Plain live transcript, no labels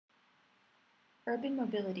Urban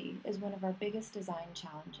mobility is one of our biggest design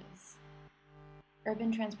challenges.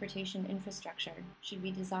 Urban transportation infrastructure should be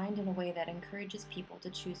designed in a way that encourages people to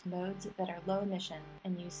choose modes that are low emission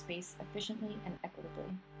and use space efficiently and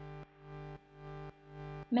equitably.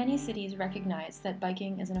 Many cities recognize that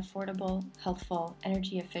biking is an affordable, healthful,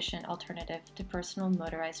 energy-efficient alternative to personal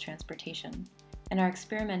motorized transportation, and are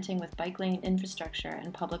experimenting with bike lane infrastructure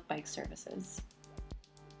and public bike services.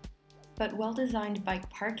 But well-designed bike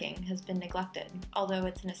parking has been neglected, although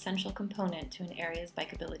it's an essential component to an area's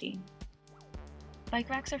bikeability. Bike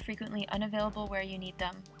racks are frequently unavailable where you need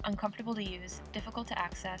them, uncomfortable to use, difficult to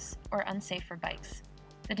access, or unsafe for bikes.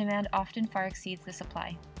 The demand often far exceeds the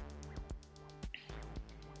supply.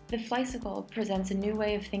 The Flycycle presents a new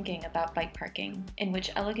way of thinking about bike parking, in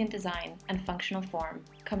which elegant design and functional form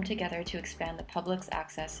come together to expand the public's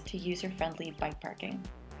access to user-friendly bike parking.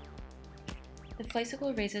 The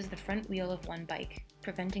Flycycle raises the front wheel of one bike,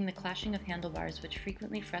 preventing the clashing of handlebars which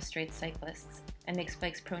frequently frustrates cyclists and makes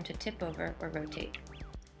bikes prone to tip over or rotate.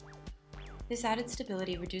 This added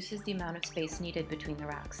stability reduces the amount of space needed between the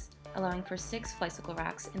racks, allowing for 6 Flycycle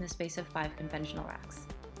racks in the space of 5 conventional racks.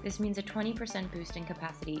 This means a 20% boost in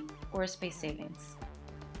capacity or space savings.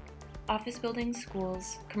 Office buildings,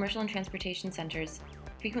 schools, commercial and transportation centers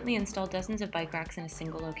frequently install dozens of bike racks in a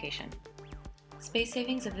single location. Space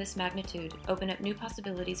savings of this magnitude open up new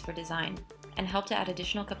possibilities for design and help to add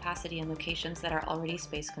additional capacity in locations that are already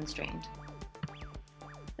space constrained.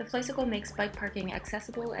 The Flycycle makes bike parking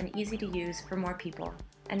accessible and easy to use for more people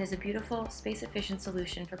and is a beautiful, space-efficient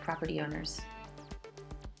solution for property owners.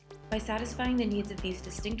 By satisfying the needs of these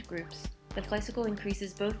distinct groups, the Flycycle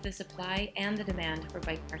increases both the supply and the demand for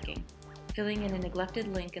bike parking, filling in a neglected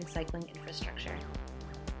link in cycling infrastructure.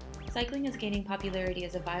 Cycling is gaining popularity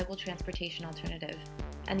as a viable transportation alternative,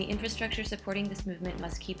 and the infrastructure supporting this movement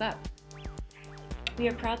must keep up. We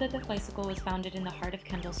are proud that the Flycycle was founded in the heart of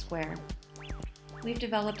Kendall Square. We've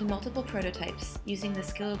developed multiple prototypes using the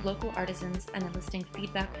skill of local artisans and enlisting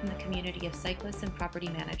feedback from the community of cyclists and property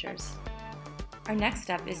managers. Our next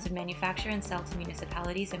step is to manufacture and sell to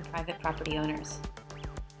municipalities and private property owners.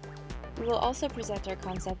 We will also present our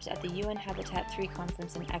concept at the UN Habitat 3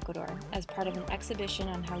 conference in Ecuador as part of an exhibition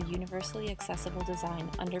on how universally accessible design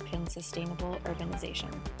underpins sustainable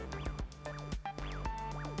urbanization.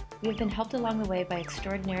 We have been helped along the way by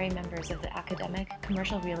extraordinary members of the academic,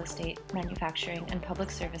 commercial real estate, manufacturing, and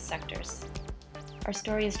public service sectors. Our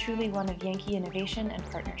story is truly one of Yankee innovation and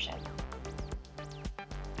partnership.